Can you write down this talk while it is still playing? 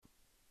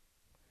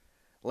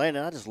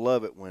Landon, I just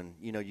love it when,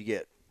 you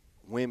get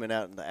women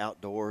out in the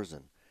outdoors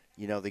and,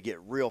 they get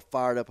real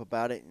fired up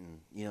about it and,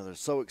 they're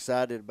so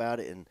excited about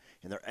it and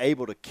they're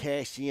able to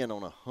cash in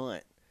on a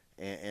hunt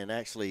and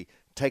actually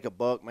take a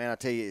buck. Man, I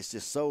tell you, it's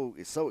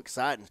so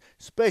exciting,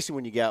 especially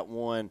when you got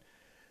one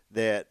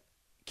that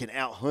can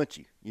out hunt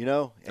you,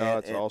 Oh,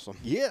 that's awesome.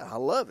 Yeah, I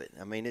love it.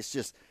 I mean, it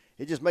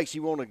just makes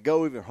you want to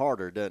go even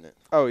harder, doesn't it?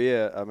 Oh,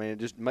 yeah. I mean, it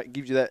just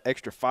gives you that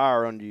extra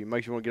fire under you.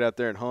 Makes you want to get out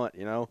there and hunt,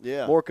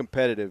 Yeah. More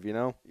competitive,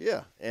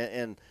 Yeah.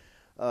 And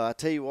I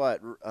tell you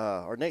what,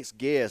 our next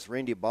guest,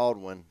 Rendy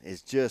Baldwin,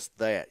 is just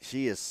that.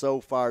 She is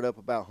so fired up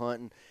about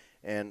hunting,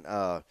 and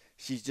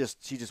she's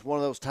just one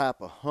of those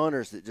type of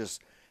hunters that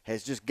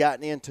has just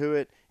gotten into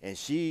it, and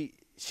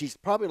she's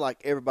probably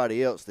like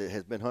everybody else that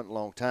has been hunting a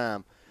long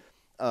time.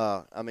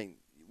 I mean,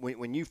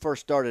 when you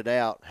first started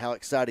out, how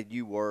excited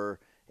you were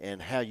and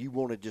how you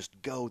want to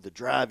just go, the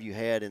drive you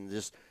had, and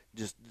just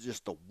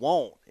the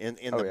want and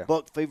the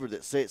buck fever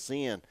that sets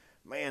in,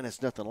 man,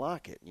 it's nothing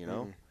like it,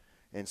 Mm-hmm.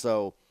 And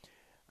so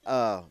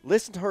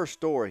listen to her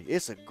story.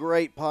 It's a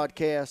great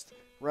podcast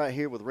right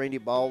here with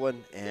Rendy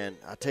Baldwin, and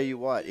I tell you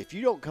what, if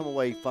you don't come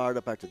away fired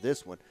up after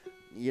this one,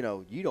 you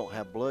don't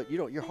have blood.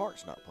 Your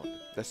heart's not pumping.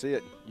 That's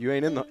it. You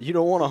ain't you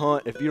don't want to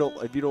hunt if you don't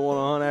want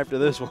to hunt after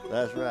this one.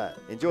 That's right.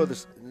 Enjoy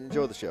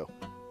the show.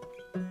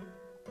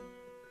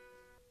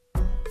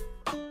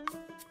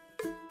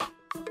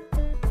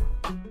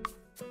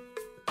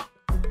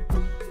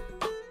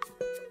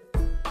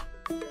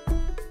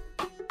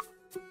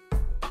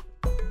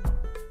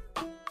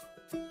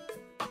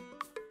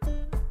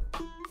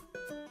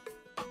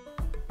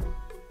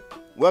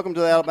 Welcome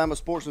to the Alabama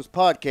Sportsman's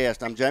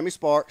Podcast. I'm Jamie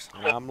Sparks.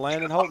 And I'm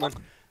Landon Holtman.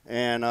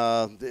 And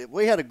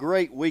we had a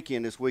great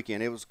weekend this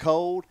weekend. It was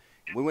cold.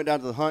 We went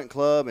down to the hunt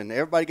club, and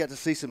everybody got to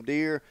see some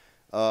deer.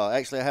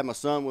 Actually, I had my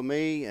son with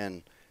me,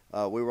 and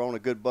we were on a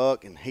good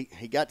buck, and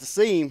he got to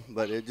see him,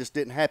 but it just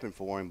didn't happen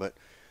for him. But,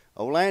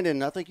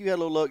 Landon, I think you had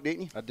a little luck,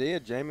 didn't you? I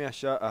did, Jamie. I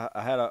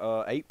had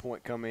a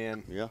 8-point come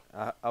in. Yeah.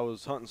 I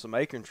was hunting some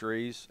acorn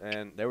trees,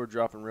 and they were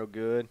dropping real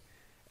good.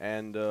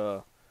 And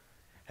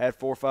had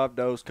 4 or 5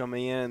 does come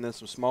in, and then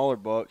some smaller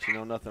bucks,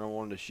 nothing I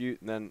wanted to shoot.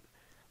 And then,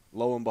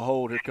 lo and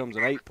behold, here comes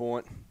an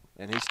 8-point,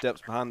 and he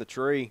steps behind the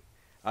tree.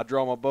 I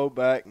draw my bow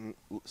back and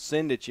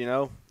send it,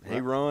 Right. He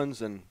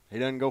runs, and he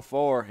doesn't go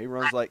far. He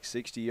runs like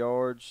 60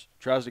 yards,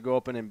 tries to go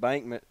up an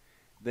embankment.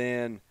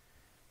 Then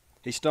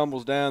he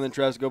stumbles down, then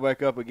tries to go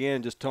back up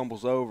again, just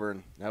tumbles over,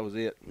 and that was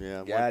it.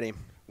 Yeah. Got him.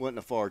 Wasn't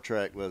a far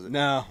track, was it?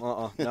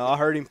 No, No, I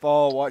heard him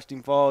fall, watched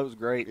him fall. It was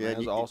great, Yeah, man. It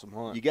was an awesome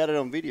hunt. You got it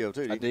on video,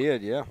 too, didn't you? I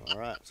did, yeah. All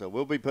right. So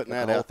we'll be putting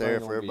Got that the out there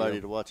whole for thing on everybody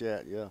video. to watch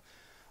out,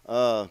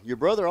 yeah. Your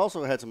brother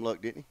also had some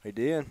luck, didn't He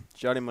did.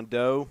 Shot him a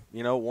doe.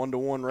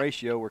 1-to-1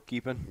 ratio we're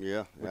keeping. he?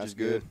 Yeah, Which that's is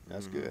good.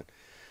 That's Mhm. good.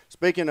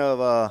 Speaking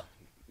of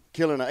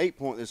killing an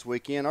 8-point this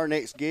weekend, our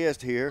next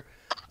guest here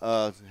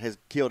has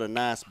killed a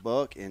nice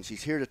buck, and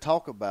she's here to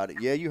talk about it.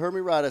 Yeah, you heard me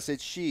right. I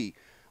said she.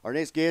 Our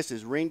next guest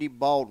is Rendy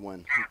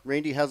Baldwin.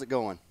 Rendy, how's it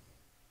going?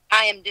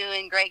 I am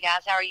doing great,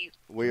 guys. How are you?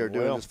 We are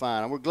doing Well. just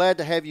fine, and we're glad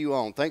to have you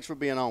on. Thanks for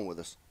being on with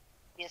us.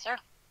 Yes, sir.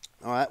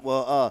 All right.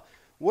 Well,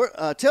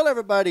 tell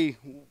everybody,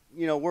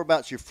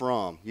 whereabouts you're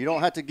from. You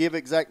don't have to give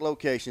exact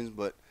locations,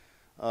 but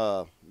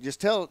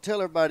just tell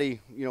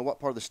everybody,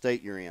 what part of the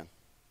state you're in.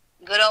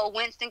 Good old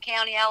Winston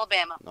County,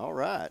 Alabama. All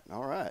right.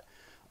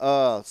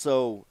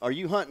 So are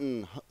you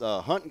hunting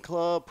hunting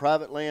club,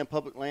 private land,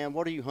 public land?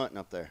 What are you hunting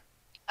up there?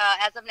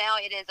 As of now,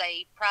 it is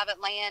a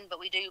private land, but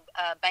we do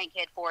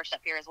bankhead forest up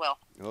here as well.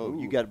 Oh,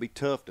 you Ooh. got to be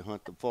tough to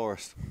hunt the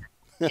forest.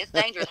 It's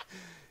dangerous.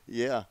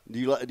 Yeah. Do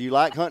you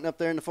like hunting up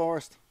there in the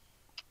forest?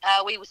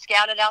 We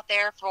scouted out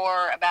there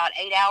for about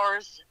 8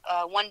 hours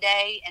one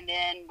day, and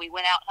then we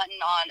went out hunting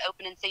on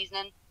opening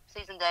season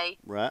day.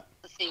 Right.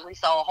 Let's see, we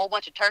saw a whole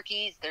bunch of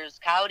turkeys. There's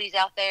coyotes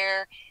out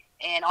there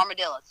and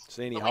armadillos.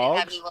 See any But we didn't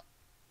have hogs?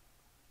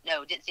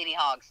 No, didn't see any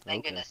hogs.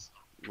 Thank Okay. goodness.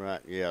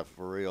 Right. Yeah.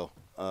 For real.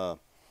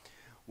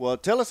 Well,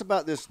 tell us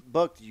about this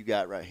buck that you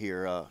got right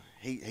here.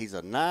 He's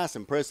a nice,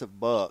 impressive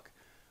buck.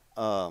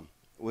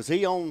 Was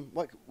he on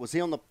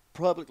the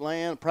public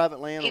land,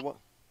 private land, or what?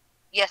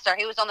 Yes, sir.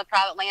 He was on the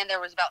private land. There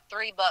was about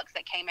 3 bucks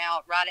that came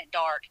out right at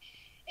dark.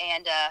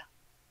 And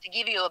to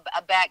give you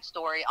a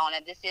backstory on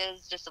it, this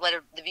is just to let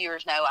the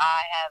viewers know.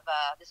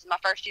 This is my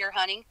first year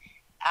hunting.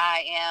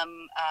 I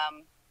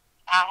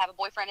have a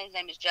boyfriend. His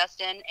name is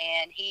Justin,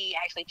 and he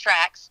actually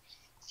tracks.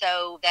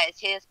 So that is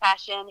his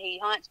passion. He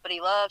hunts, but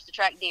he loves to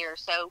track deer.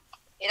 So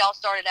it all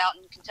started out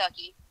in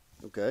Kentucky.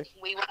 Okay.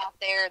 We went out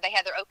there. They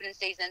had their opening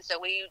season, so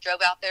we drove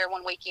out there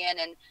one weekend,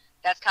 and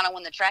that's kind of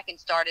when the tracking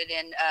started.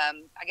 And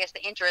I guess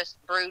the interest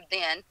brewed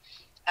then.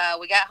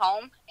 We got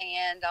home,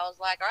 and I was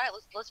like, all right,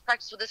 let's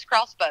practice with this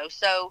crossbow.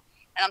 So,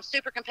 and I'm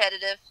super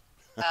competitive.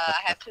 I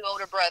have 2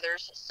 older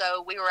brothers,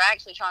 so we were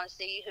actually trying to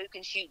see who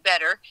can shoot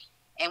better.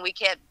 And we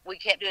kept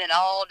doing it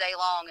all day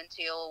long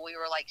until we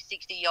were like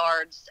 60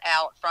 yards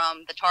out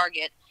from the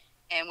target,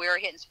 and we were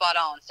hitting spot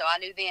on. So I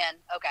knew then,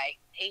 okay,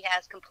 he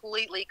has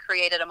completely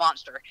created a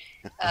monster.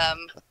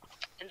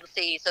 let's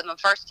see. So the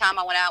first time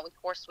I went out,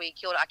 of course, I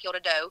killed a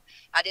doe.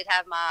 I did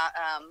have my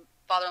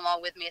father-in-law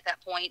with me at that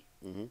point,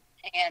 Mm-hmm.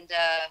 and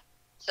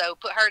so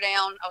put her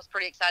down. I was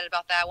pretty excited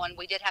about that one.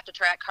 We did have to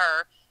track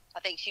her. I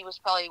think she was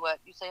probably, what,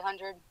 you say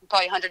 100?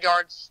 Probably 100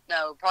 yards.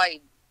 No,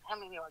 probably, how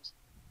many yards?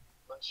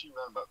 But she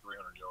ran about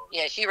 300 yards.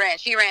 Yeah, she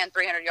ran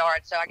 300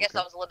 yards. So I guess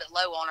I was a little bit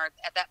low on her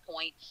at that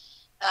point.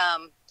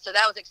 So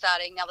that was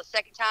exciting. Now the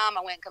second time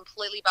I went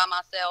completely by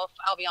myself.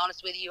 I'll be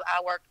honest with you,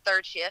 I worked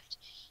third shift.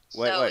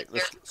 Wait.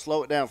 Let's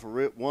slow it down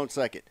for 1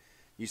 second.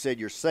 You said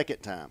your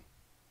second time.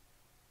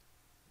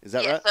 Is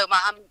that right? So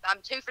I'm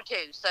 2 for 2.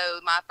 So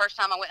my first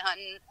time I went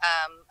hunting,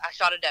 I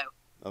shot a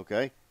doe.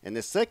 Okay. And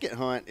the second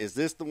hunt, is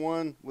this the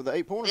one with the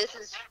 8-pointer?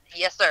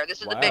 Yes, sir.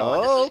 This is the big one.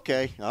 Oh,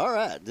 okay. All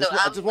right.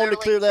 I just wanted to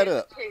clear that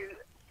up.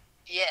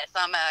 Yes,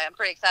 I'm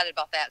pretty excited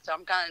about that. So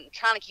I'm kind of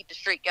trying to keep the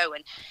streak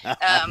going. But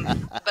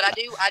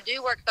I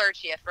do work third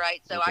shift,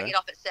 right? So I get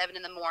off at 7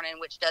 in the morning,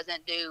 which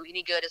doesn't do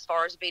any good as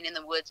far as being in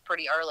the woods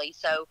pretty early.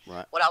 So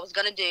what I was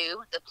going to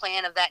do, the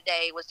plan of that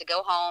day was to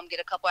go home, get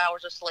a couple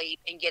hours of sleep,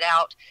 and get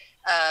out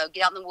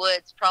in the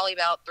woods probably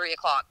about 3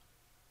 o'clock.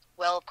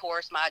 Well, of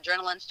course, my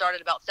adrenaline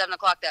started about 7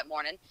 o'clock that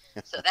morning,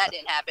 so that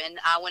didn't happen.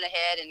 I went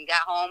ahead and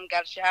got home,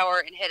 got a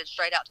shower, and headed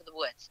straight out to the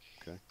woods.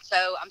 Okay.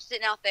 So I'm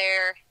sitting out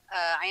there.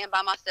 I am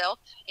by myself,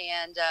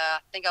 and I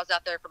think I was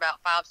out there for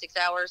about 5-6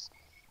 hours.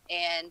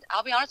 And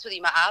I'll be honest with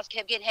you, my eyes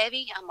kept getting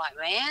heavy. I'm like,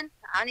 man,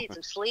 I need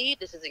some sleep.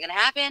 This isn't going to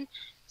happen.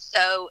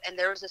 So, and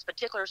there was this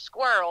particular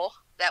squirrel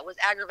that was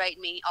aggravating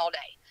me all day.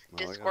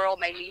 This squirrel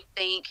made me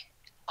think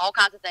all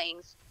kinds of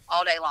things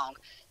all day long.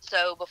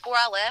 So before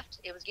I left,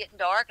 it was getting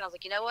dark, and I was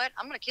like, you know what?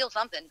 I'm going to kill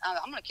something.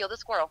 I'm going to kill this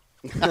squirrel.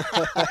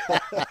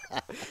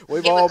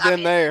 We've all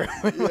been there.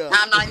 Yeah.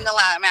 I'm not even going to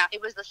lie.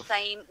 It was the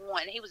same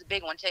one. He was a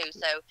big one, too.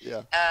 So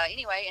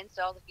anyway, and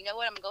so I was like, you know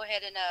what? I'm going to go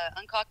ahead and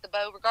uncock the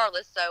bow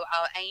regardless. So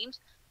I aimed,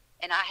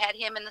 and I had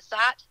him in the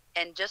sight.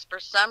 And just for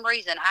some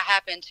reason, I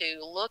happened to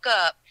look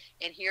up,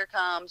 and here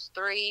comes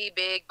 3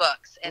 big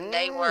bucks. And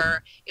they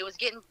were. It was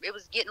getting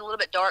a little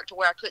bit dark to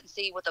where I couldn't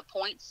see what the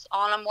points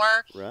on them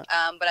were. Right.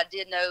 But I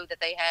did know that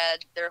they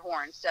had their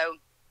horns. So,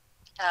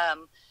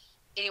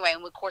 anyway,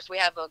 and of course we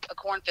have a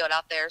cornfield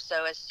out there.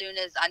 So as soon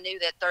as I knew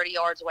that 30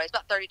 yards away, it's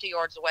about 32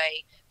 yards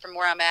away from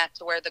where I'm at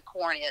to where the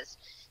corn is.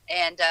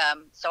 And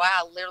so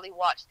I literally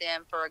watched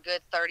them for a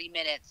good 30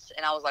 minutes.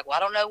 And I was like, well, I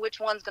don't know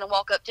which one's going to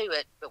walk up to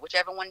it, but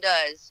whichever one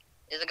does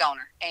is a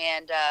goner.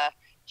 And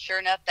sure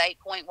enough, the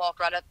 8-point walked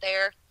right up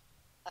there.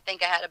 I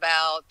think I had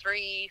about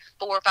 3,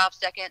 4, or 5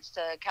 seconds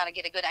to kind of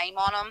get a good aim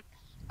on him.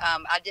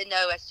 I did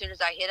know as soon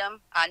as I hit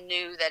him, I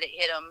knew that it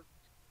hit him.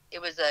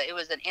 It was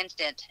an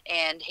instant,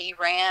 and he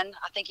ran.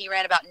 I think he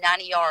ran about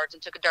 90 yards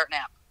and took a dirt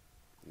nap.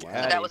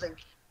 Wow. So that was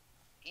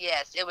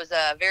it was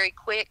a very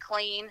quick,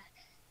 clean.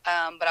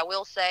 But I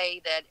will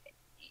say that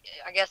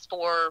I guess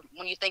for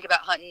when you think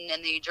about hunting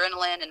and the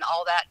adrenaline and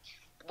all that,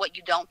 what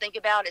you don't think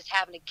about is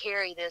having to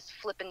carry this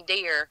flipping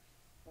deer,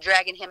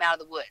 dragging him out of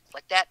the woods.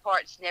 Like, that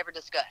part's never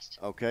discussed.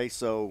 Okay,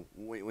 so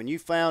when you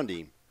found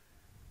him,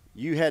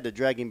 you had to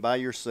drag him by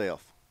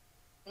yourself.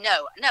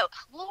 No,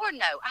 Lord,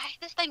 no.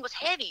 This thing was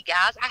heavy,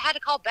 guys. I had to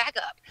call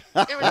backup.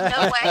 There was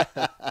no way.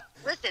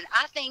 Listen,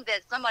 I think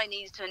that somebody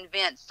needs to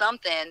invent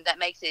something that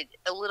makes it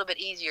a little bit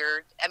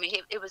easier. I mean,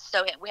 it was so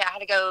heavy. I had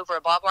to go over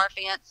a barbed wire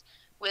fence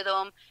with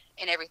him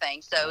and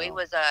everything. So he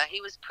was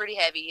pretty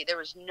heavy. There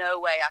was no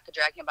way I could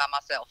drag him by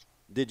myself.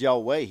 Did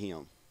y'all weigh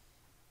him?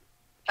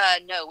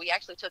 No, we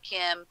actually took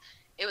him.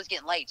 It was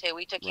getting late too.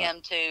 We took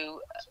him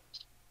to.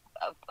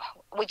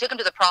 We took him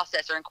to the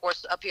processor, and of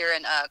course, up here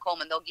in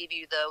Coleman, they'll give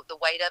you the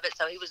weight of it.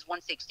 So he was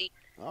 160.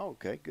 Oh,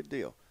 okay, good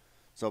deal.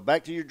 So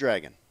back to your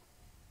dragon.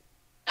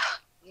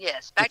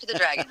 Yes, back to the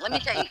dragon. Let me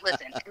tell you,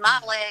 listen,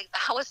 my legs,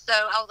 I was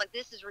like,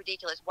 this is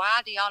ridiculous.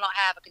 Why do y'all not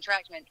have a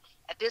contraption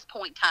at this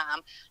point in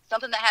time,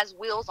 something that has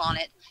wheels on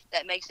it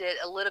that makes it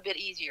a little bit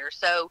easier?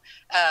 So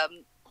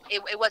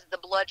it was, the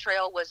blood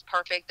trail was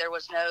perfect. There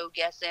was no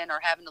guessing or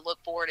having to look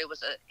for it.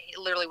 It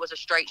literally was a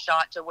straight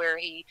shot to where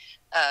he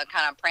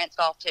kind of pranced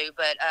off to.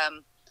 But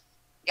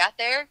got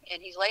there,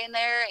 and he's laying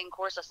there, and of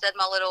course I said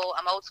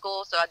I'm old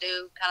school, so I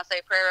do kind of say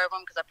a prayer over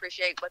them because I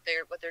appreciate what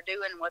they're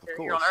doing and what they're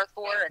here on earth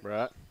for. And,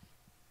 right.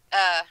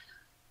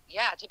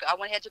 I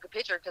went ahead and took a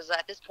picture because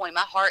at this point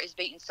my heart is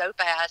beating so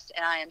fast,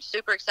 and I am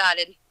super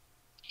excited.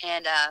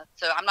 And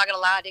so I'm not gonna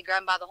lie, I did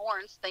grab him by the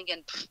horns,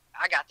 thinking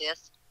I got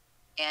this.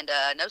 And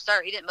no,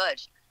 sir, he didn't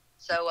budge.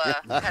 So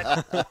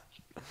I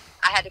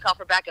had to call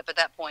for backup at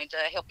that point to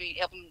help me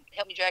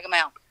drag him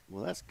out.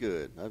 Well, that's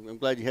good. I'm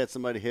glad you had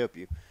somebody help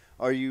you.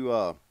 Are you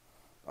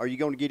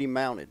going to get him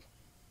mounted?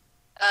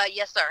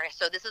 Yes, sir.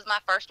 So this is my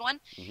first one.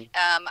 Mm-hmm.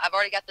 I've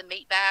already got the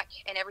meat back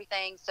and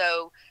everything.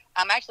 So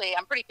I'm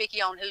pretty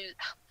picky on who.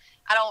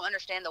 I don't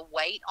understand the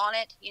weight on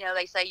it. You know,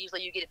 they say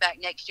usually you get it back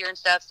next year and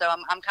stuff. So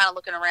I'm kind of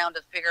looking around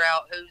to figure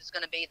out who's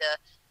going to be the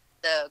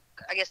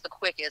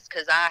quickest,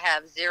 because I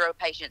have zero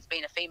patience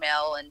being a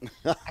female, and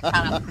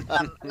I'm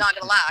not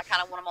gonna lie, I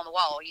kind of want him on the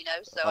wall, you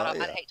know. So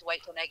I'd hate to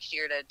wait till next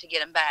year to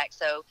get him back.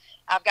 So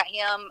I've got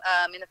him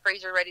in the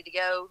freezer ready to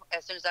go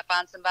as soon as I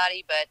find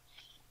somebody. But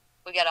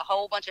We got a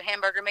whole bunch of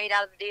hamburger meat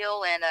out of the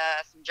deal and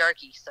some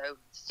jerky. So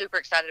super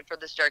excited for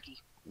this jerky.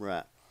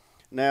 Right.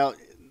 Now,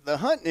 the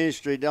hunting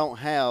industry don't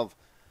have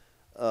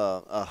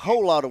a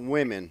whole lot of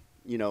women,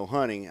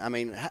 hunting. I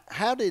mean,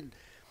 how did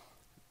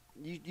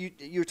you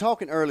were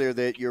talking earlier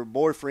that your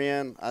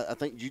boyfriend? I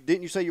think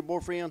didn't you say your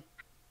boyfriend?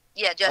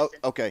 Yeah, Oh, Justin.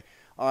 okay.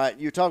 All right.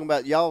 You're talking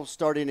about y'all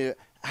starting to.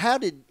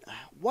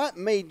 What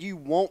made you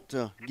want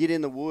to get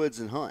in the woods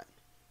and hunt?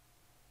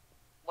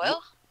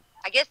 Well,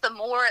 I guess the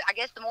more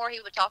he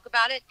would talk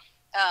about it,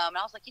 I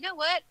was like, you know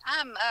what?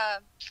 I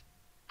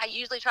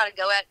usually try to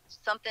go at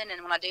something,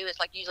 and when I do, it's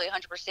like usually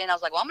 100%. I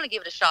was like, well, I'm going to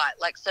give it a shot.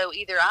 Like, so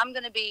either I'm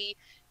going to be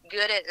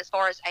good at as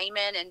far as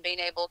aiming and being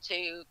able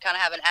to kind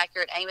of have an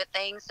accurate aim at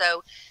things.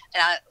 So,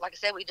 and like I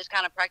said, we just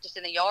kind of practiced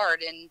in the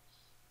yard, and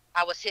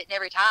I was hitting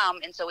every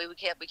time, and so we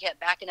kept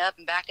backing up,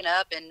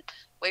 and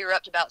we were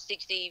up to about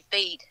 60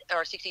 feet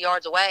or 60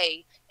 yards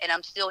away, and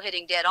I'm still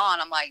hitting dead on.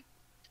 I'm like,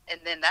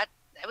 and then that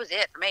was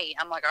it for me.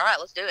 I'm like, all right,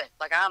 let's do it.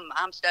 Like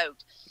I'm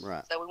stoked.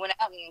 Right. So we went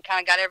out and kind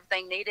of got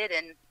everything needed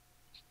and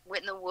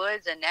went in the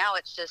woods, and now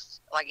it's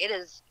just like it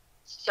is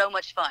so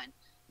much fun.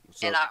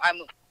 So, And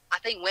I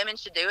think women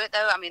should do it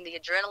though. I mean, the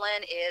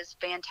adrenaline is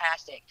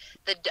fantastic.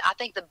 I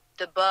think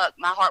the buck,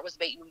 my heart was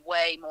beating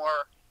way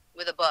more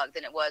with a buck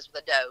than it was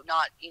with a doe.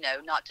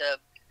 Not to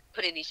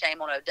put any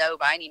shame on a doe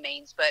by any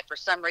means, but for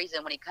some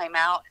reason when he came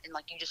out and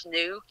like you just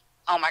knew,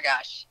 oh my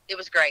gosh, it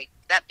was great.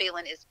 That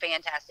feeling is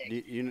fantastic.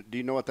 do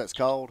you know what that's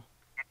called?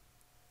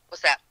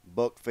 What's that?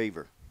 Buck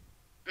fever.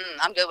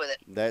 I'm good with it.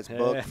 That's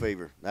buck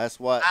fever. That's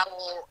what. I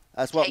will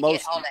That's what take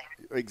most. it all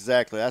day.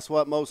 Exactly. That's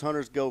what most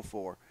hunters go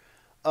for.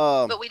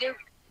 But we do.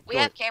 We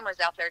Go have ahead. cameras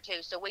out there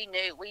too, so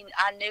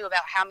I knew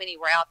about how many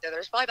were out there.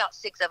 There's probably about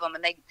 6 of them,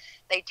 and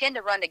they tend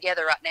to run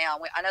together right now.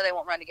 I know they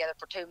won't run together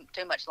for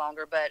too much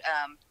longer, but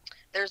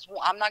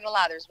I'm not gonna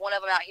lie. There's one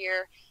of them out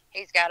here.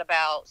 He's got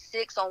about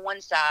 6 on one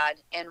side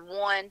and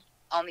 1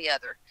 on the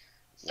other.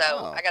 So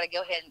Wow. I got to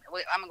go ahead.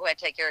 I'm gonna go ahead and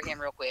take care of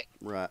him real quick.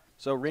 Right.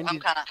 So I'm Rendy,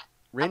 kind of.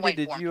 Rendy,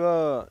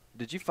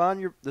 did you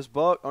find this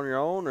buck on your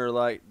own, or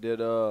like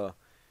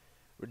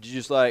or did you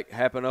just like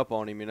happen up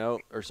on him,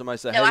 or somebody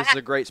said, No, hey, this is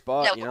a great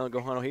spot, no. go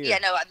hunt here? Yeah,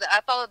 no,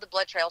 I followed the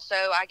blood trail. So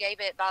I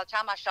gave it, by the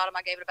time I shot him,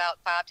 I gave it about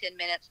 5-10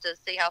 minutes to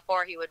see how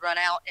far he would run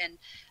out. And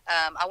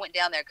I went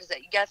down there because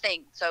you got to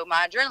think. So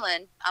my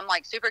adrenaline, I'm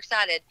like super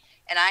excited,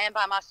 and I am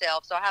by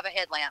myself. So I have a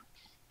headlamp.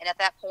 And at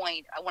that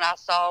point, when I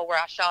saw where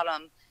I shot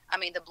him, I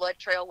mean, the blood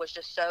trail was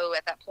just so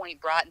at that point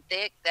bright and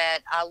thick that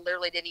I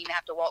literally didn't even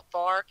have to walk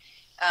far.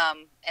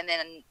 And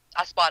then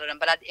I spotted him,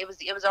 but it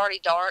was already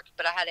dark,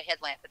 but I had a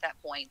headlamp at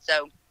that point.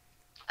 So,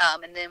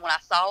 and then when I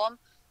saw him,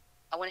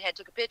 I went ahead,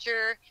 took a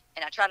picture,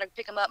 and I tried to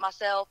pick him up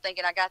myself,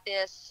 thinking I got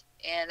this,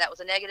 and that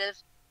was a negative.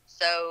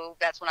 So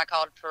that's when I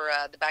called for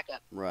the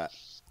backup. Right.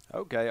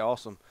 Okay,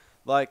 awesome.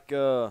 Like,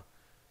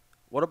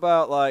 what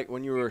about like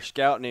when you were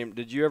scouting him?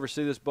 Did you ever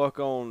see this buck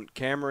on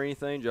camera or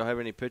anything? Did y'all have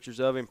any pictures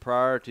of him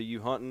prior to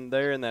you hunting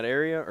there in that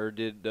area, or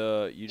did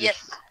you just?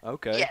 Yes.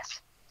 Okay.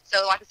 Yes.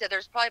 So like I said,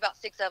 there's probably about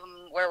 6 of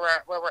them where we're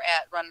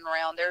at running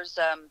around. There's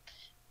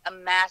a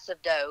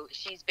massive doe.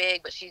 She's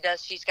big, but she's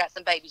got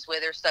some babies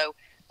with her, so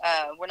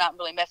we're not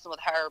really messing with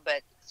her.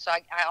 But so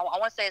I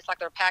want to say it's like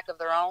they're a pack of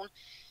their own,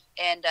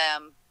 and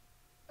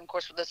of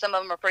course some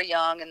of them are pretty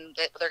young, and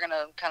they're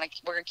gonna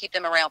we're gonna keep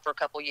them around for a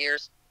couple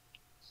years.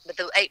 But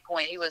the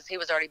 8-point, he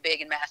was already big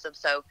and massive,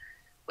 so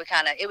we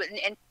it was,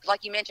 and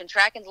like you mentioned,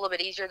 tracking's a little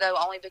bit easier though,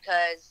 only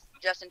because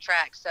Justin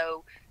tracks.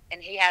 So, and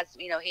he has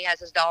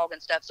his dog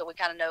and stuff, so we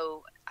kind of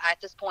know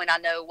at this point. I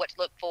know what to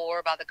look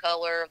for by the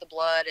color of the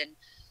blood, and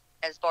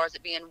as far as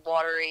it being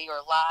watery or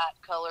light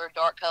color,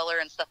 dark color,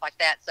 and stuff like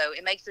that. So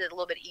it makes it a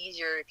little bit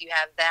easier if you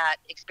have that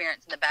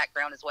experience in the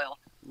background as well.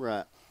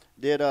 Right.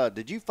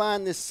 Did you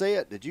find this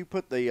set? Did you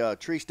put the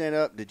tree stand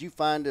up? Did you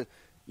find it?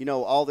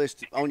 All this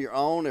on your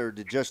own, or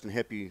did Justin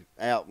help you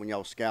out when y'all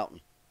was scouting?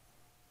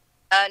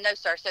 No,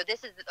 sir. So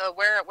this is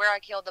where I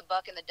killed the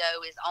buck and the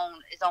doe is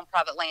on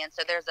private land.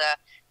 So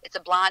it's a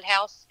blind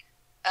house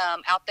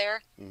out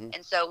there,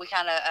 and so we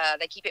kind of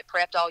they keep it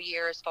prepped all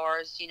year as far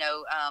as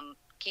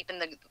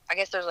keeping I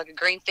guess there's like a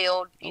green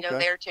field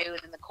there too,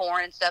 and the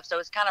corn and stuff. So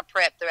it's kind of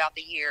prepped throughout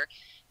the year.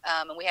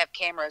 And we have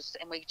cameras,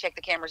 and we check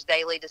the cameras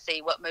daily to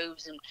see what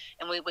moves,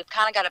 and we've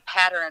kind of got a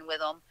pattern with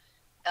them.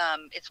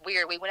 It's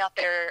weird. We went out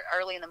there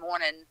early in the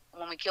morning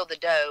when we killed the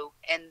doe,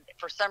 and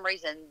for some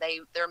reason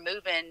they're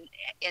moving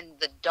in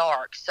the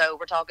dark. So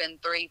we're talking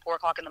 3-4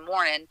 o'clock in the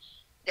morning.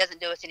 It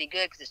doesn't do us any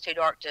good because it's too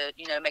dark to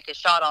make a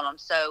shot on them.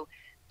 So,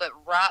 but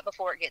right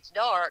before it gets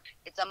dark,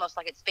 it's almost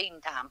like it's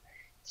feeding time.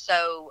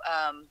 So,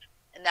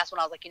 and that's when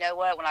I was like, you know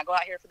what? When I go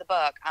out here for the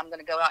buck, I'm going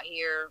to go out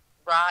here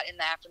right in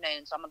the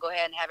afternoon. So I'm going to go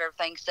ahead and have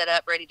everything set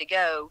up, ready to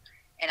go.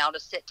 And I'll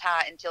just sit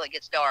tight until it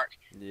gets dark.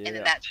 Yeah. And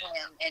then that's when,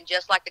 and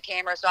just like the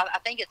camera. So I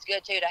think it's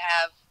good too to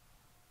have,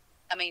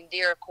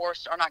 deer of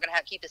course are not going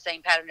to keep the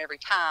same pattern every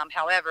time.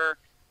 However,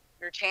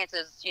 your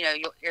chances,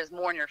 is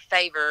more in your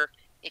favor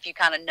if you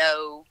kind of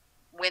know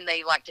when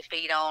they like to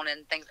feed on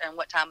and things and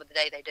what time of the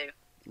day they do.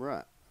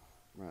 Right.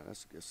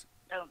 That's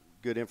Oh.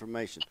 good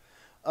information.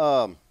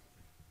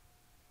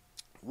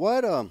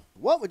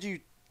 what would you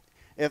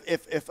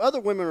if other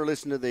women are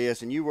listening to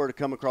this and you were to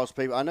come across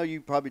people, I know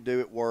you probably do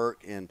at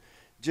work and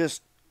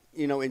just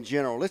in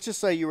general. Let's just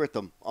say you were at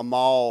a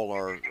mall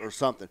or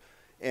something,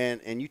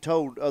 and you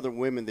told other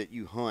women that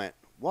you hunt.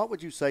 What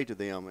would you say to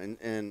them,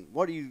 and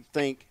what do you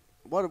think?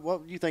 What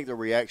do you think their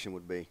reaction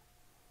would be?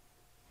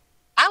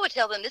 I would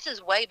tell them this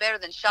is way better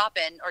than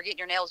shopping or getting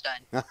your nails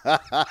done.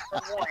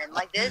 For one,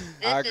 like I this is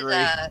agree.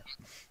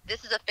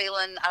 this is a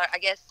feeling. I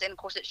guess, and of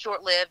course, it's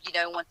short lived.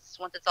 Once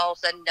it's all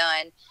said and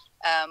done,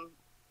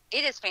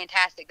 it is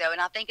fantastic though,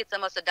 and I think it's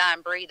almost a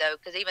dying breed though,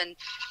 because even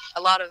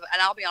a lot of,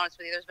 and I'll be honest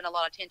with you, there's been a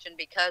lot of tension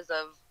because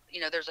of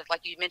there's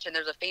like you mentioned,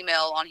 there's a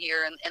female on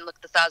here, and look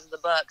at the size of the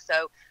buck.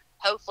 So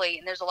hopefully,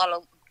 and there's a lot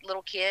of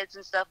little kids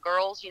and stuff,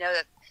 girls.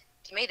 That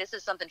to me, this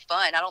is something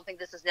fun. I don't think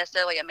this is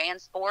necessarily a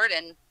man's sport,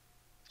 and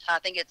I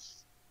think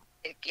it's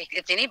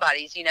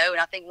anybody's, and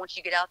I think once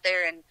you get out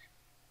there and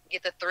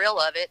get the thrill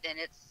of it, then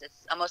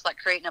it's almost like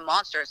creating a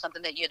monster. It's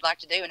something that you'd like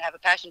to do and have a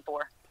passion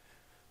for.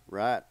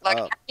 Right. Like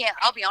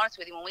I'll be honest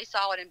with you, when we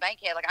saw it in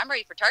Bankhead, like I'm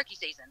ready for turkey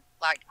season.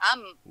 Like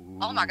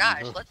oh my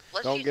gosh, let's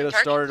Don't shoot get some us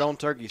turkeys. started on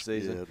turkey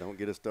season. Yeah, don't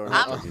get us started.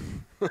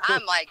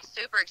 I'm like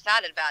super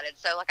excited about it.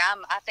 So like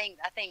I think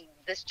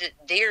this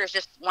deer is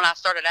just one I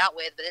started out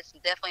with, but it's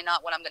definitely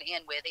not what I'm going to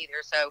end with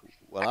either. So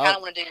I kind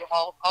of want to do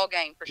all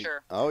game for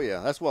sure. Oh yeah,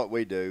 that's what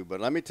we do. But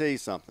let me tell you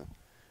something.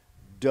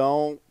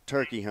 Don't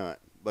turkey hunt,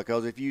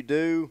 because if you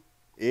do,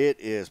 it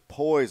is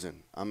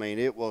poison. I mean,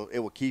 it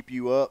will keep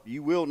you up.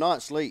 You will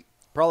not sleep.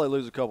 Probably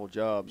lose a couple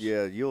jobs.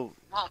 Yeah, you'll.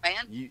 Oh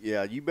man.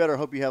 You better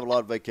hope you have a lot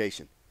of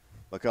vacation,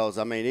 because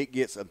I mean it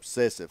gets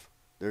obsessive.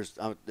 There's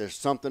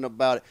something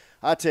about it.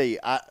 I tell you,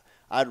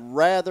 I'd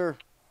rather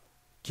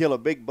kill a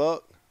big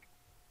buck,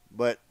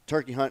 but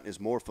turkey hunting is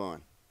more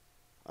fun.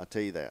 I'll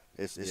tell you that.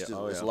 It's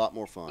a lot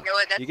more fun.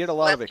 You get a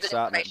lot of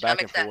excitement back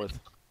and forth.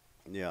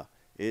 Yeah,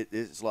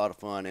 it's a lot of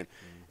fun,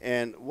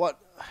 and what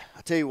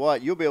I tell you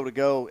what, you'll be able to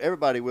go.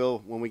 Everybody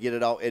will when we get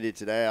it all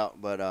edited out.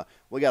 But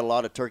we got a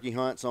lot of turkey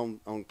hunts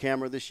on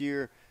camera this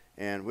year,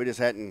 and we just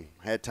hadn't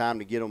had time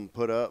to get them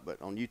put up, but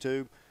on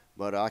YouTube.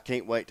 But I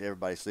can't wait to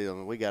everybody see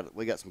them. We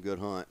got some good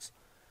hunts.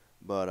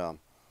 But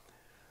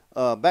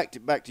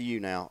back to you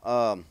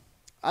now.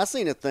 I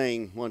seen a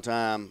thing one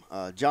time.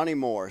 Johnny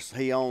Morris,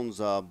 he owns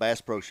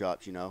Bass Pro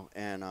Shops,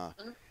 and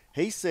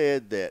he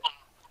said that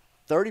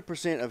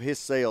 30% of his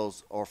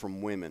sales are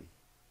from women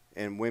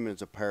and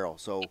women's apparel.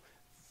 So,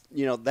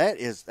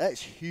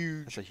 that's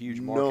huge. That's a huge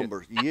market.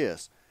 Numbers,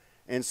 yes.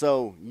 And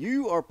so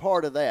you are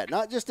part of that,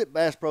 not just at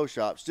Bass Pro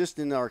Shops, just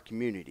in our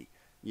community.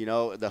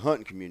 The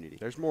hunting community.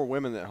 There's more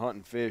women that hunt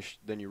and fish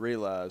than you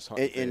realize.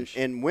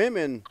 And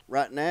women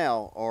right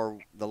now are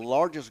the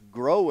largest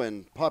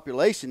growing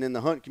population in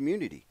the hunt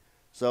community.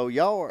 So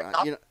y'all are,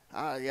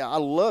 I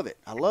love it.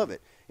 I love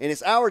it. And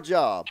it's our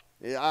job.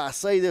 I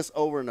say this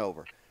over and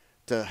over,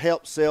 to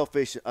help sell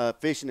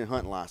fishing and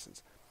hunting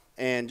license.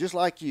 And just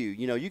like you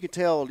can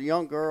tell a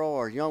young girl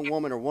or a young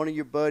woman or one of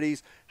your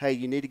buddies, hey,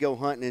 you need to go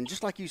hunting. And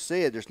just like you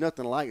said, there's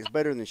nothing like it's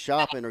better than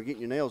shopping or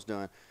getting your nails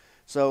done.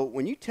 So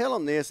when you tell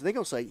them this, they're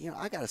going to say,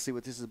 I got to see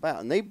what this is about.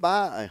 And they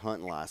buy a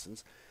hunting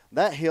license.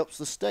 That helps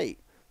the state.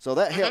 So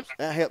that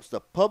helps the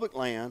public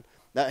land.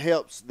 That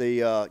helps the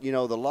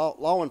the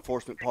law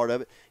enforcement part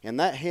of it, and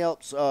that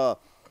helps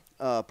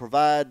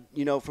provide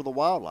for the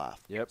wildlife.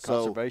 Yep,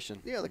 so,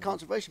 conservation. Yeah, the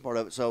conservation part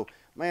of it. So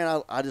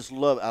man, I just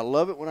love it. I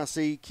love it when I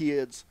see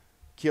kids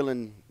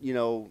killing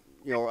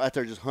out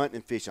there just hunting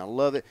and fishing. I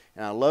love it,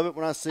 and I love it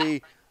when I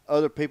see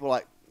other people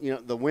like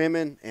the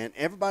women and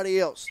everybody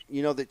else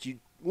that you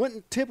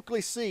wouldn't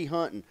typically see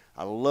hunting.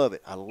 I love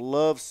it. I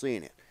love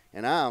seeing it,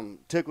 and I'm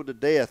tickled to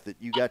death that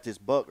you got this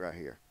buck right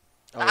here.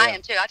 Oh, yeah. I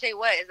am too. I tell you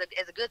what,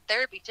 it's a good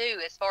therapy too,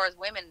 as far as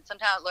women.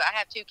 Sometimes, look, I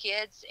have 2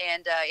 kids,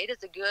 and it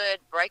is a good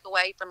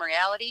breakaway from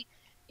reality.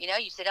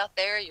 You sit out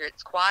there,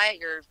 it's quiet.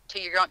 You're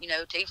to your own,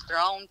 to each their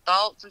own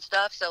thoughts and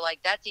stuff. So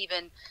like that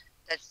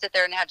sit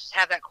there and just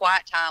have that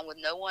quiet time with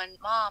no one,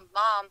 mom,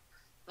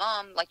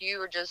 like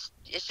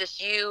it's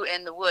just you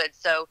in the woods.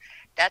 So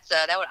that's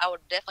I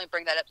would definitely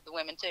bring that up to the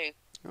women too.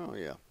 Oh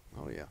yeah.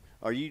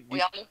 Are you? Do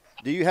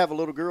do you have a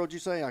little girl? Did you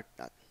say?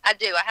 I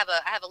do. I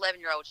have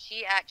 11-year-old.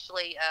 She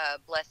actually,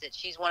 bless it,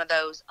 she's one of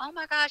those, oh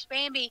my gosh,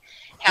 Bambi.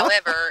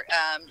 However,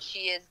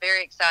 she is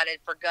very excited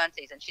for gun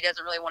season. She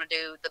doesn't really want to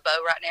do the bow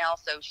right now,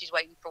 so she's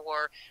waiting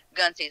for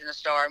gun season to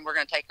start, and we're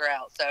going to take her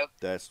out. So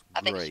that's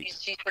I think great.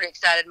 she's pretty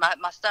excited.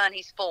 My son,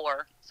 he's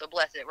 4, so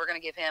bless it. We're going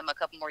to give him a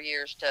couple more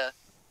years to,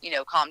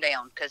 calm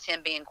down, because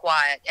him being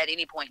quiet at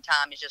any point in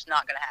time is just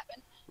not going to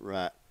happen.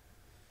 Right.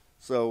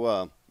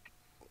 So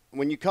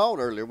when you called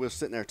earlier, we were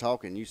sitting there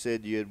talking. You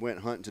said you had went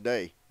hunting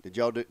today. Did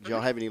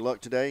y'all have any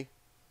luck today?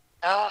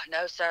 Oh,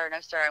 no, sir.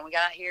 And we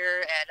got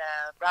here at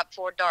right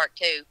before dark,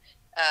 too.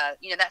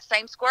 That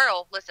same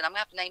squirrel, listen, I'm going to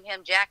have to name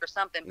him Jack or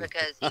something,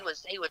 because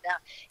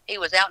he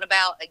was out and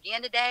about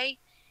again today,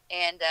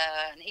 and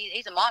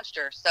he's a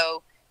monster.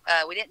 So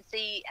we didn't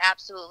see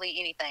absolutely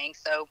anything.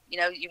 So,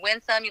 you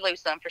win some, you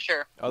lose some for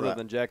sure. Other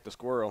than Jack the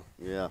squirrel.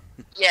 Yeah.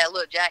 Yeah,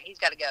 look, Jack, he's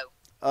got to go.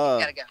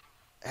 He's got to go.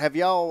 Have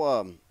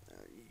y'all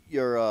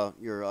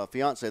your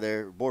fiance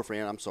there,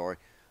 boyfriend, I'm sorry,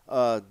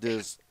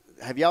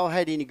 have y'all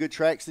had any good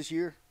tracks this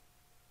year?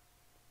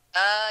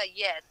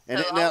 Yes. So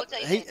And I now will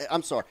tell you this.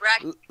 I'm sorry.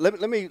 Rack,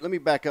 Let me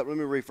back up. Let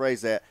me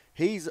rephrase that.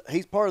 He's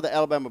part of the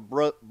Alabama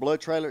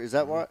Blood Trailer. Is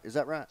that right? Is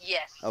that right?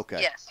 yes.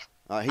 Okay. Yes.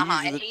 He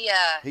And uses he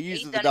he's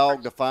uses the done it for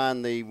dog to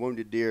find the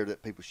wounded deer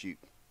that people shoot.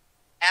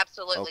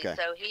 absolutely. Okay.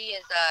 So he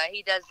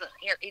does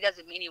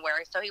it anywhere.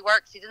 So he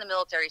works. He's in the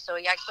military. So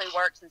he actually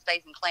works and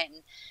stays in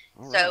Clanton.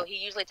 All So right. he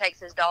usually takes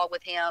his dog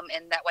with him,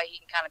 and that way he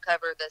can kind of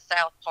cover the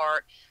south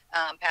part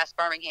past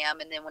Birmingham.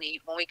 And then when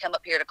we come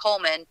up here to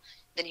Coleman,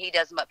 then he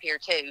does them up here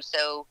too.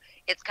 So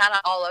it's kind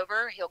of all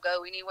over. He'll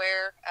go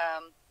anywhere.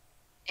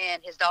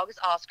 And his dog is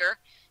Oscar.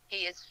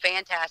 He is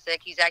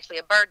fantastic. He's actually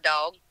a bird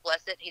dog.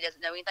 Bless it. He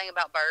doesn't know anything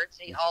about birds.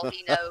 All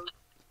he knows,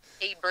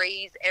 he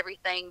breathes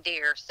everything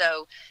deer.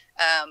 So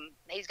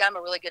he's got him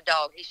a really good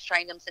dog. He's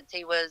trained him since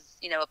he was,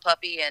 a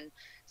puppy, and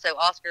so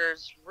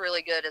Oscar's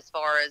really good as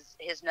far as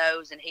his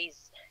nose. And he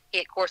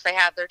of course they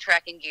have their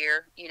tracking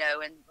gear,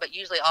 but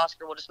usually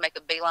Oscar will just make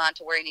a beeline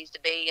to where he needs to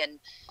be, and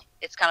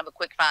it's kind of a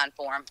quick find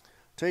for him.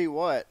 Tell you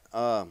what,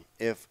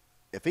 if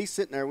he's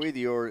sitting there with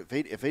you, or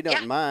if he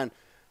doesn't mind.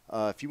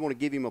 If you want to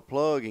give him a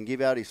plug and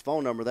give out his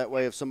phone number, that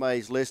way if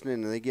somebody's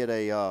listening and they get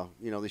they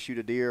shoot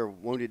a deer,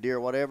 wounded deer, or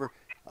whatever,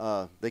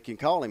 they can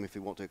call him if they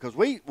want to. Because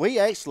we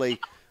actually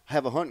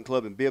have a hunting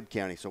club in Bibb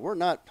County, so we're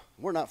not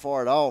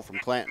far at all from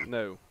Clanton.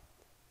 No.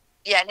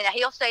 Yeah, and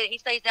he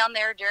stays down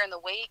there during the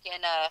week,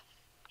 and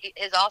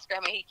his Oscar.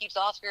 I mean, he keeps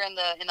Oscar in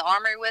the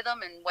armory with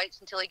him, and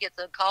waits until he gets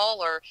a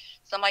call or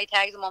somebody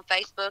tags him on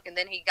Facebook, and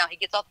then he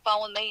gets off the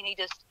phone with me,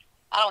 and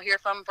I don't hear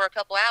from him for a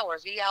couple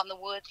hours. He's out in the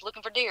woods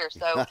looking for deer.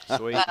 So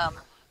Sweet. I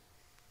know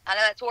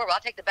that's horrible. I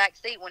take the back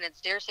seat when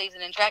it's deer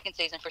season and tracking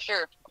season for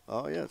sure.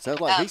 Oh yeah, it sounds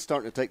like he's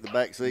starting to take the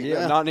back seat. Yeah,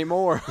 now. not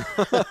anymore.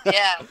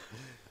 Yeah.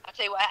 I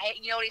tell you what,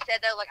 you know what he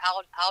said though? Like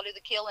I'll do the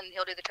killing and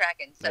he'll do the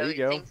tracking. So There you it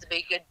go. seems to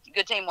be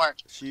good teamwork.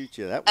 Shoot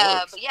you, that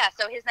works. But yeah,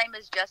 so his name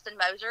is Justin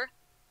Moser.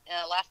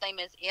 Last name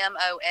is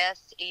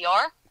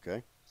Moser.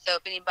 Okay. So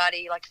if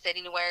anybody, like I said,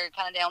 anywhere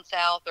kind of down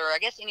south, or I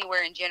guess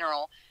anywhere in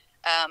general,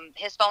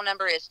 his phone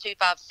number is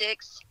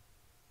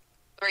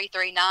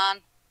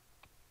 256-339-4452,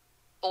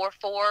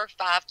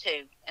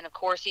 and of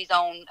course he's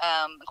on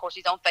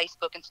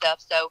Facebook and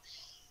stuff. So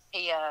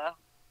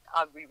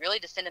we really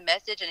just send a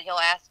message, and he'll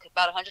ask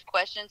about 100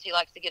 questions. He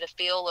likes to get a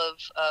feel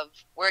of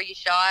where you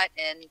shot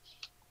and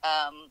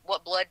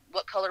what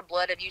color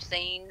blood have you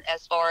seen,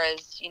 as far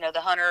as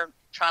the hunter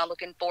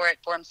looking for it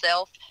for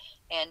himself,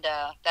 and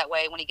that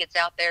way when he gets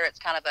out there, it's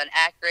kind of an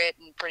accurate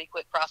and pretty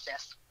quick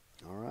process.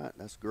 All right,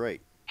 that's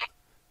great.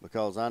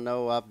 Because I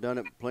know I've done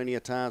it plenty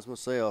of times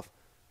myself,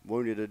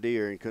 wounded a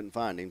deer and couldn't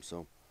find him.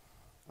 So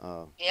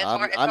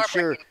Yeah,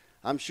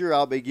 I'm sure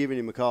I'll be giving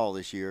him a call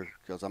this year,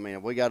 because I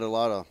mean we got a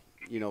lot of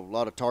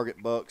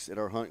target bucks at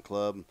our hunt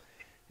club,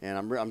 and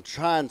I'm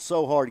trying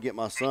so hard to get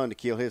my son to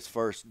kill his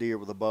first deer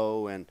with a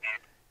bow, and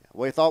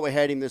we thought we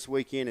had him this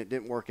weekend. It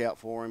didn't work out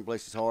for him,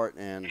 bless his heart,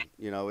 and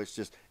it's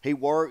just he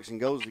works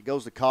and goes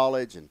to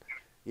college, and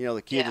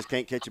the kid just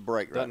can't catch a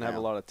break right now. Doesn't have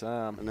a lot of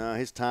time. No,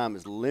 his time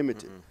is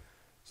limited.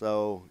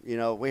 So,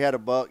 we had a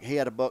buck. He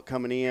had a buck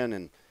coming in,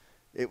 and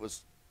it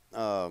was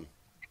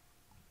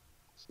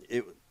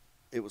it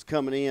was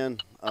coming in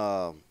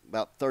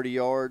about 30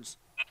 yards,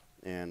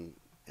 and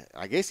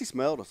I guess he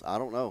smelled us. I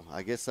don't know.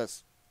 I guess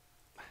that's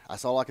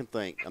all I can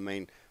think. I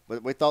mean,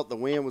 but we thought the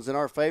wind was in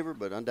our favor,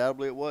 but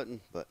undoubtedly it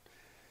wasn't. But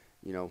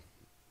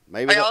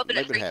maybe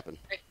it happened.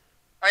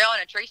 Are y'all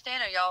in a tree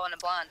stand, or y'all in a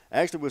blind?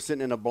 Actually, we're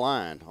sitting in a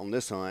blind on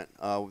this hunt.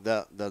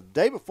 The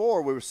day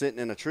before, we were sitting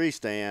in a tree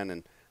stand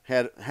and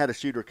had a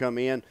shooter come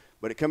in,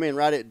 but it come in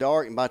right at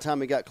dark, and by the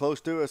time he got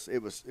close to us,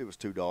 it was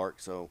too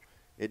dark, so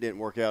it didn't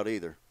work out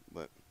either.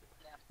 But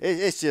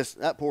it's just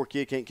that poor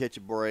kid can't catch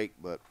a break.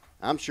 But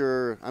I'm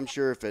sure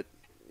if it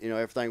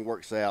everything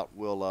works out,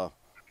 we'll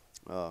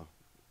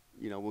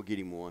get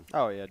him one.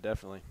 Oh yeah,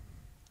 definitely.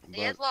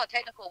 Yeah, it's a lot of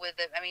technical with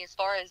it. I mean, as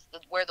far as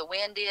where the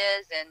wind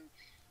is, and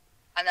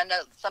I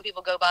know some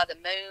people go by the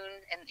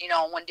moon, and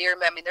on one deer.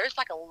 I mean, there's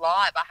like a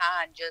lot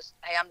behind just,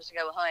 hey, I'm just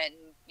gonna go hunt and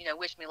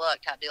wish me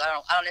luck type deal. I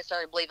don't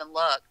necessarily believe in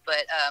luck,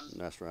 but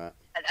that's right.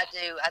 I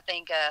do. I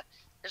think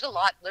there's a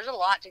lot to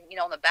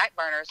on the back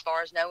burner as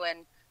far as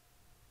knowing.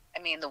 I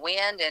mean, the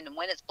wind and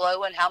when it's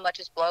blowing, how much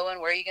it's blowing,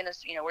 where are you gonna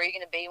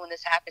be when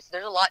this happens.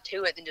 There's a lot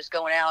to it than just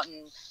going out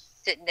and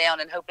sitting down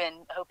and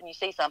hoping you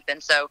see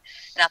something. So,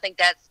 and I think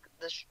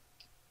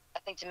I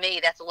think to me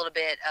that's a little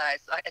bit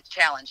it's a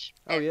challenge.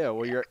 Oh yeah,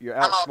 well you're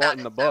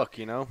outsmarting the buck.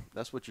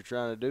 That's what you're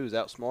trying to do, is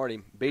outsmart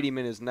him, beat him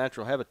in his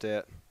natural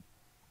habitat.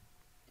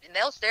 And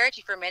they'll stare at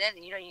you for a minute,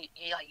 and you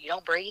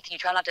don't breathe. You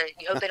try not to.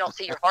 You hope they don't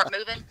see your heart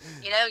moving.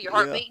 Your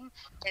heart beating.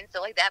 And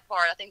so like that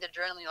part, I think the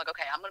adrenaline. You're like,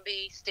 okay, I'm gonna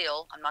be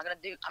still. I'm not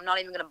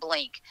even gonna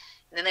blink.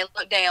 And then they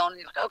look down. And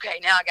you're like, okay,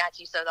 now I got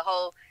you. So the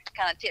whole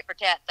kind of tit for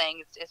tat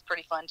thing is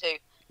pretty fun too.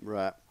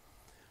 Right.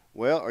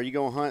 Well, are you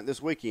gonna hunt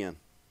this weekend?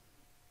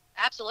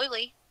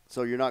 Absolutely.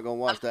 So you're not gonna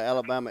watch the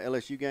Alabama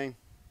LSU game?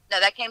 No,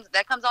 that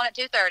comes on at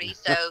 2:30.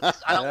 So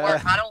I don't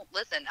work. I don't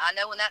listen. I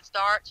know when that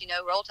starts.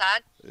 Roll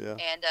Tide. Yeah.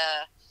 And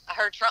I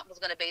heard Trump was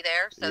going to be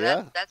there, so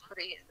Yeah. that's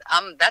pretty.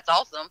 That's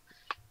awesome.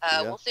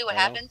 Yeah. We'll see what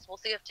happens. We'll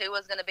see if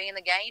Tua's going to be in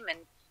the game, and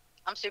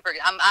I'm super.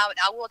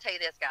 I will tell you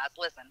this, guys.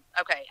 Listen,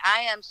 okay,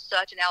 I am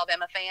such an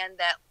Alabama fan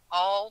that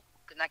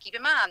now keep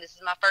in mind this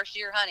is my first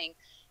year hunting,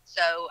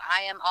 so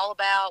I am all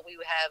about. We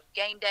have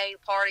game day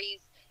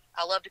parties.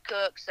 I love to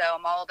cook, so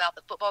I'm all about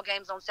the football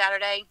games on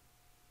Saturdays.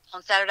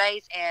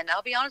 And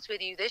I'll be honest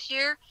with you, this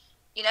year,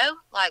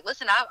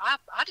 listen,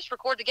 I just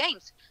record the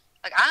games.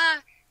 Like I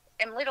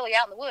am literally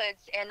out in the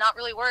woods and not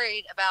really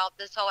worried about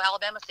this whole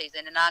Alabama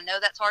season. And I know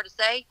that's hard to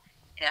say,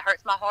 and it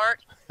hurts my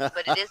heart,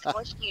 but it is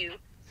LSU.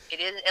 It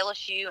is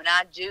LSU, and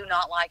I do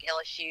not like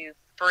LSU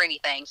for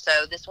anything.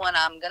 So this one,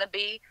 I'm going to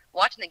be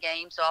watching the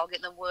game, so I'll get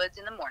in the woods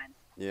in the morning.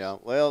 Yeah,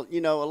 well,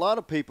 a lot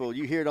of people,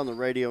 you hear it on the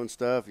radio and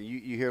stuff, and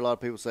you hear a lot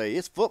of people say,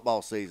 it's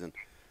football season.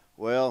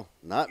 Well,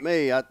 not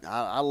me.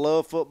 I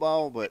love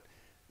football, but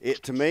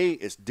to me,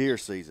 it's deer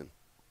season.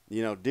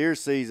 Deer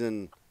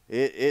season,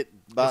 it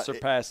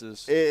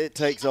surpasses. It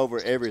takes over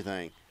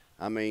everything.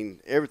 I mean,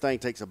 everything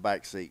takes a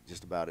back seat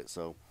just about it.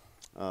 So,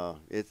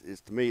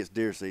 it's to me, it's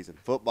deer season.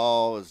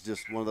 Football is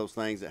just one of those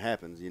things that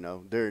happens,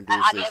 during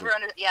deer season.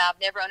 I've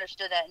never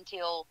understood that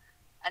until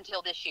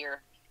this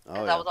year.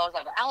 Because I was always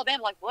like,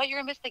 Alabama, like, what, you're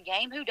going to miss the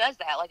game? Who does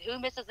that? Like, who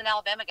misses an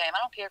Alabama game? I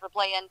don't care if we're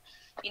playing,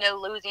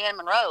 Louisiana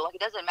Monroe. Like,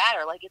 it doesn't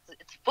matter. Like,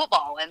 it's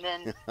football. And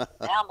then now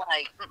I'm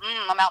like,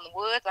 I'm out in the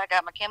woods. I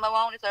got my camo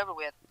on. It's over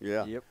with.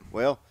 Yeah. Yep.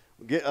 Well,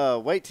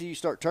 wait till you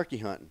start turkey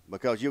hunting,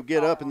 because you'll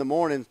get up in the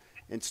morning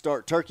and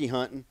start turkey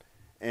hunting.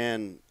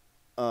 And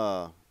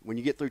when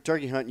you get through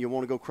turkey hunting, you'll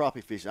want to go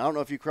crappie fishing. I don't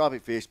know if you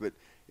crappie fish, but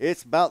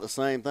it's about the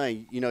same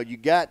thing. You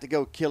got to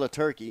go kill a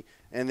turkey.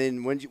 And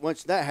then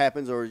once that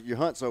happens, or your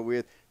hunt's over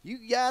with, you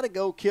got to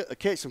go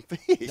catch some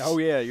fish. Oh,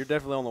 yeah, you're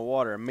definitely on the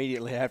water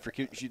immediately after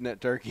shooting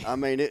that turkey. I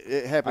mean,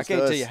 it happens I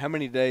can't to us. tell you how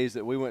many days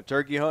that we went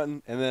turkey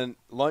hunting, and then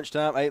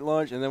lunchtime, ate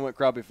lunch, and then went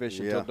crappie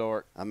fishing until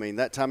dark. I mean,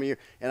 that time of year.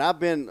 And I've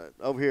been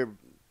over here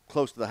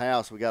close to the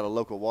house. We got a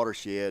local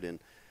watershed, and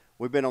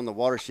we've been on the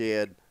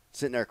watershed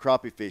sitting there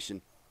crappie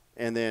fishing,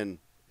 and then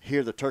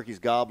hear the turkeys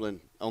gobbling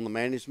on the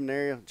management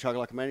area,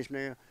 Chocolate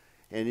management area.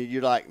 And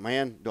you're like,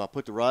 man, do I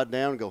put the rod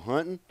down and go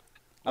hunting?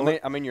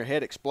 I mean, your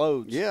head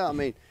explodes. Yeah, I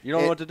mean, you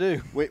don't know what to do.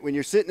 When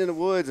you're sitting in the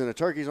woods and the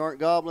turkeys aren't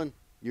gobbling,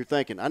 you're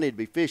thinking, I need to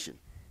be fishing.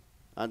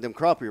 Them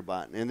crappie are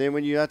biting. And then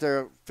when you're out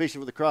there fishing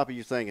with the crappie,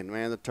 you're thinking,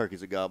 man, the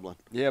turkeys are gobbling.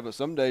 Yeah, but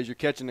some days you're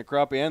catching the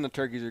crappie and the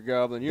turkeys are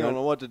gobbling. You don't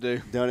know what to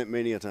do. Done it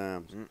many a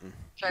times.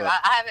 True. I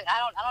haven't.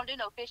 I don't do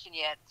no fishing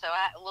yet. So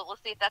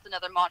let's see if that's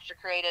another monster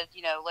created.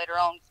 Later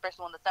on,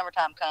 especially when the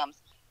summertime comes.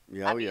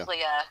 Yeah, I'm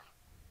usually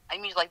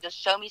like, just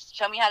show me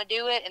how to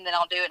do it, and then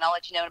I'll do it, and I'll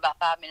let you know in about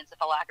 5 minutes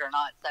if I like it or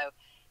not. So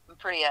I'm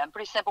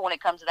pretty simple when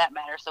it comes to that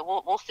matter. So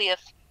we'll see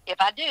if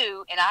I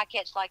do, and I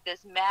catch like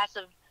this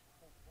massive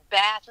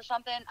bass or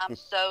something. I'm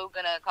so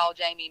gonna call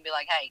Jamie and be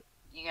like, hey,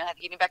 you're gonna have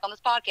to get me back on this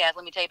podcast.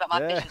 Let me tell you about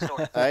my fishing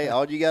story. Hey,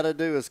 all you got to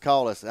do is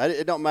call us.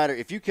 It don't matter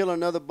if you kill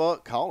another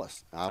buck. Call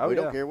us. We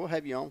don't care. We'll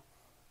have you on.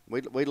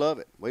 We love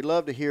it. We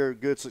love to hear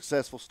good,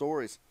 successful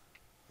stories.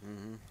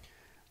 Mm-hmm.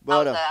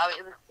 But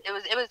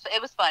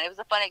it was fun. It was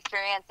a fun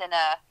experience, and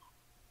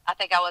I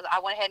think I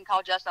went ahead and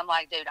called Justin. I'm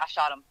like, dude, I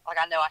shot him. Like,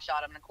 I know I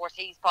shot him. And of course,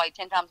 he's probably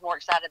 10 times more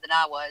excited than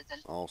I was.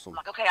 And awesome. I'm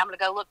like, okay, I'm gonna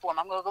go look for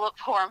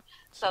him.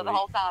 So Sweet. the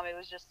whole time it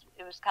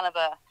was kind of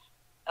a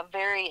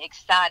very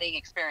exciting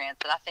experience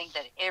that I think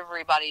that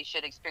everybody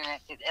should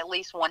experience it at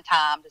least one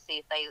time to see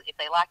if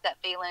they like that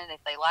feeling,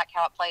 if they like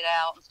how it played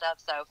out and stuff.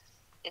 So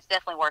it's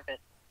definitely worth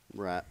it.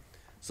 Right.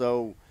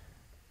 So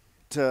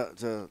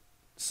to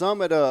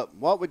sum it up,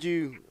 what would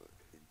you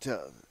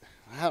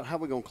how are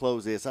we gonna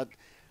close this?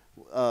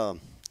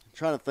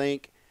 Trying to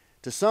think.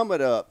 To sum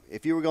it up,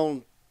 if you were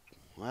going,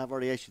 well, I've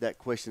already asked you that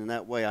question in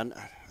that way. I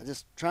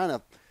just trying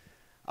to.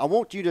 I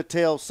want you to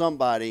tell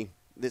somebody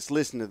that's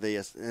listening to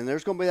this, and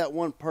there's going to be that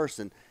one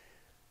person.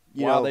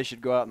 Why they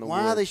should go out in the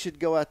woods. Why they should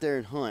go out there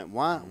and hunt.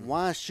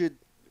 Why should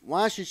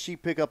she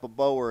pick up a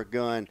bow or a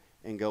gun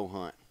and go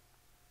hunt?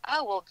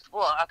 Oh,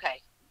 well,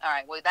 okay. All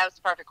right. Well, that was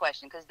the perfect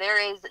question, because there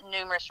is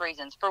numerous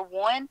reasons. For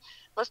one,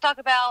 let's talk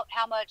about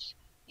how much,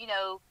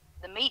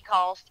 the meat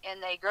cost in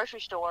the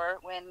grocery store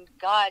when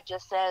God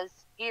just says,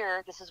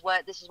 here, this is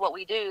what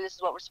we do. This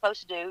is what we're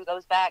supposed to do. It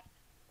goes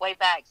way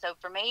back. So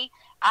for me,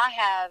 I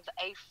have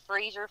a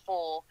freezer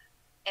full,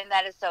 and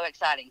that is so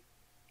exciting.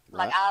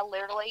 Right. Like, I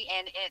literally,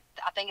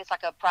 I think it's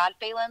like a pride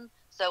feeling.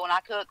 So when I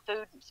cook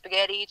food,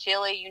 spaghetti,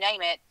 chili, you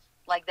name it,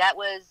 like, that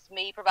was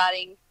me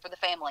providing for the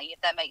family,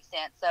 if that makes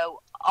sense.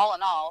 So all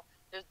in all,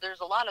 there's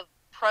a lot of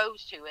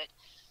pros to it.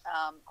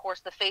 Of course,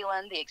 the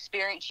feeling, the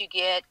experience you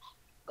get,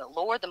 but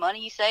Lord, the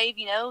money you save,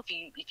 if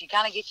you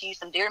kind of get you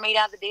some deer meat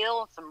out of the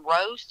deal, some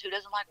roast, who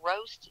doesn't like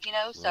roast,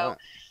 So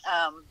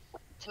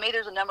to me,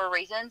 there's a number of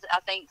reasons. I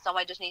think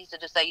somebody just needs to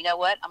just say, you know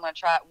what, I'm going to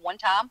try it one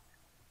time,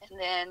 and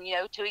then,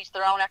 to each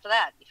their own after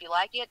that. If you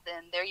like it,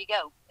 then there you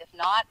go. If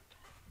not,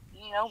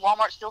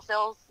 Walmart still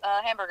sells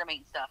hamburger meat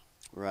and stuff.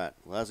 Right.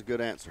 Well, that's a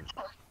good answer.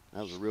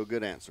 That was a real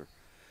good answer.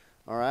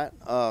 All right.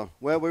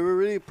 Well, we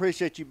really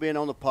appreciate you being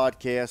on the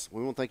podcast.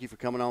 We want to thank you for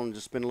coming on and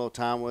just spending a little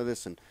time with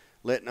us and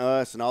letting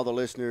us and all the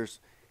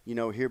listeners,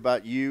 hear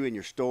about you and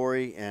your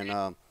story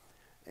and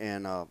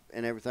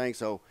everything.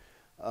 So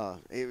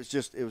it's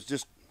just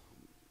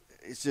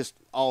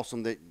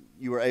awesome that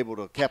you were able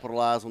to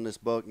capitalize on this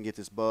buck and get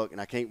this buck. And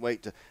I can't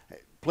wait to.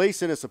 Please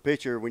send us a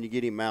picture when you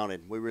get him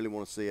mounted. We really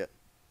want to see it.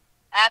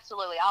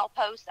 Absolutely. I'll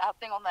post. I'll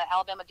think on the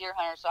Alabama Deer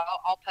Hunter, so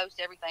I'll post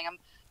everything.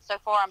 So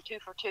far I'm 2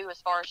 for 2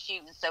 as far as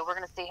shooting. So we're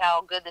going to see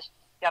how good this.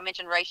 I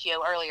mentioned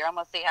ratio earlier. I'm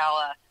going to see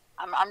how.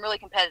 I'm really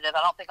competitive.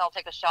 I don't think I'll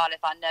take a shot if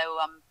I know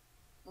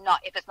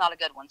if it's not a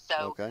good one.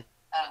 So Okay.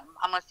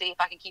 I'm going to see if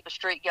I can keep a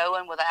streak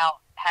going without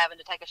having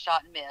to take a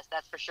shot and miss.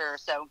 That's for sure.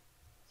 So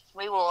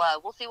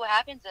we'll see what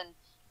happens, and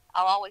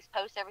I'll always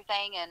post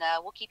everything, and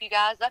we'll keep you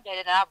guys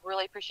updated. And I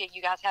really appreciate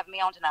you guys having me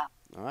on tonight.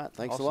 All right.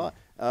 Thanks Awesome.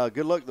 a lot.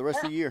 Good luck the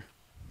rest of the year.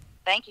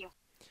 Thank you.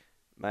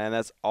 Man,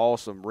 that's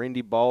awesome.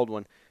 Rendy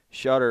Baldwin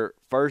shot her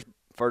first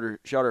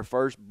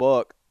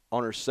buck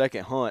on her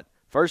second hunt.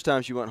 First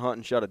time she went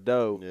hunting, shot a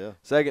doe. Yeah.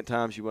 Second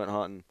time she went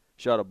hunting,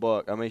 shot a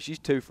buck. I mean, she's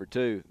 2 for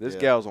 2. This Yeah.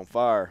 gal's on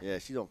fire. Yeah,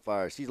 she's on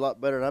fire. She's a lot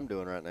better than I'm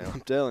doing right now.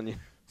 I'm telling you.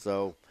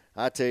 So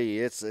I tell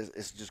you, it's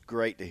just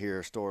great to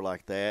hear a story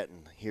like that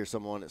and hear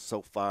someone that's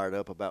so fired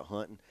up about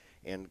hunting.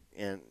 And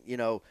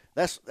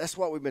that's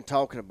what we've been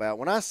talking about.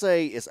 When I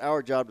say it's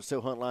our job to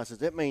sell hunt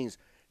license, it means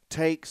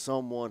take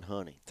someone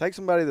hunting. Take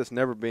somebody that's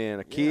never been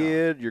a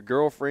kid, your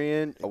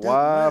girlfriend, a doesn't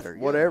wife, matter,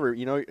 yeah. whatever.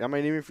 I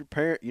mean, even if your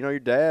parent, your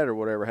dad or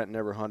whatever hadn't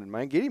never hunted,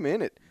 man, get him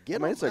in it.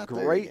 It's a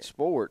great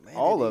sport. Man,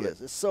 all of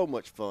is. it. It's so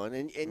much fun,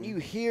 and you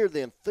hear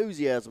the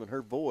enthusiasm in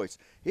her voice.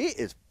 It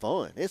is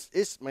fun. It's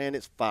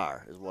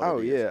fire. Is what. Oh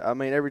it is. yeah. I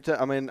mean, every time.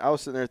 I mean, I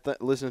was sitting there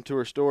listening to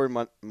her story.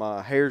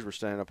 My hairs were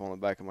standing up on the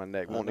back of my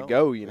neck, wanting to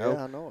go.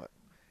 Yeah, I know it.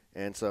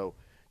 And so,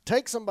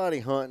 take somebody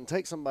hunting,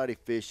 take somebody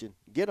fishing,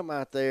 get them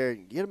out there,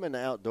 get them in the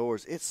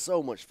outdoors. It's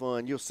so much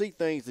fun. You'll see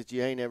things that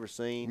you ain't ever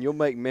seen. And you'll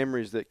make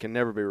memories that can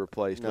never be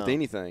replaced with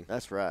anything.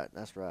 That's right.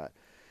 That's right.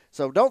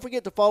 So don't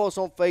forget to follow us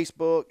on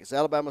Facebook. It's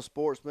Alabama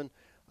Sportsman.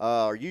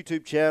 Our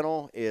YouTube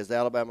channel is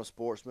Alabama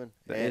Sportsman.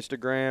 The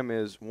Instagram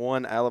is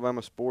 1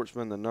 Alabama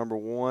Sportsman, the number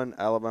 1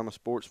 Alabama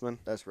Sportsman.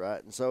 That's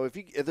right. And so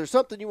if there's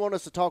something you want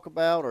us to talk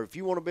about, or if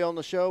you want to be on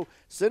the show,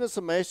 send us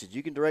a message.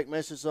 You can direct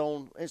message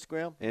on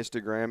Instagram.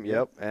 Instagram,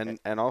 yep,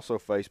 and also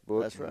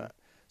Facebook. That's right.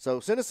 So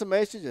send us a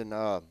message, and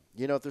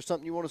if there's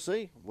something you want to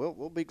see,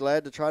 we'll be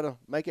glad to try to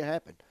make it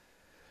happen.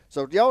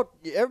 So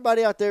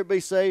everybody out there, be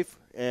safe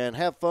and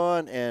have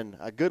fun, and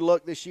good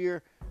luck this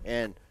year.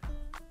 And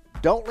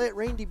don't let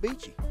Rendy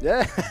beat you.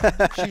 Yeah.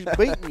 She's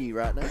beating you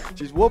right now.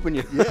 She's whooping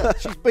you. Yeah,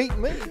 she's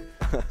beating me.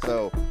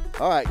 So,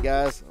 all right,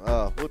 guys,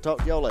 we'll talk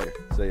to y'all later.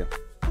 See ya.